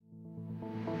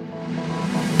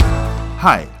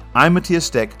Hi, I'm Matthias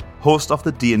Steck, host of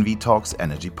the DNV Talks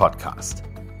Energy podcast.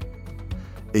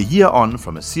 A year on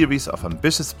from a series of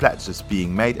ambitious pledges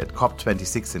being made at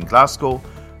COP26 in Glasgow,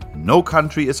 no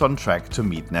country is on track to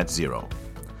meet net zero.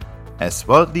 As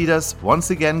world leaders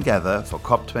once again gather for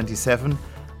COP27,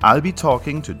 I'll be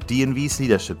talking to DNV's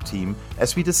leadership team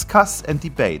as we discuss and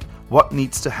debate what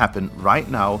needs to happen right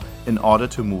now in order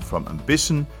to move from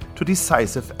ambition to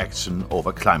decisive action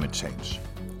over climate change.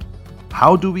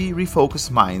 How do we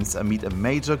refocus minds amid a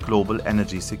major global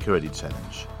energy security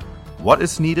challenge? What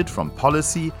is needed from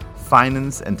policy,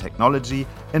 finance and technology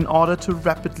in order to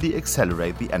rapidly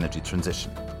accelerate the energy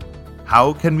transition?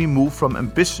 How can we move from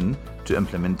ambition to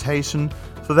implementation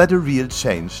so that a real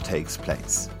change takes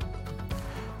place?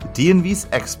 DNV's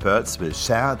experts will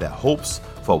share their hopes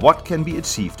for what can be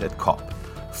achieved at COP,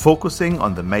 focusing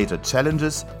on the major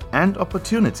challenges and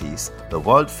opportunities the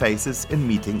world faces in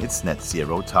meeting its net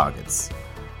zero targets.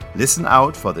 Listen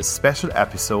out for this special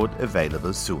episode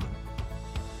available soon.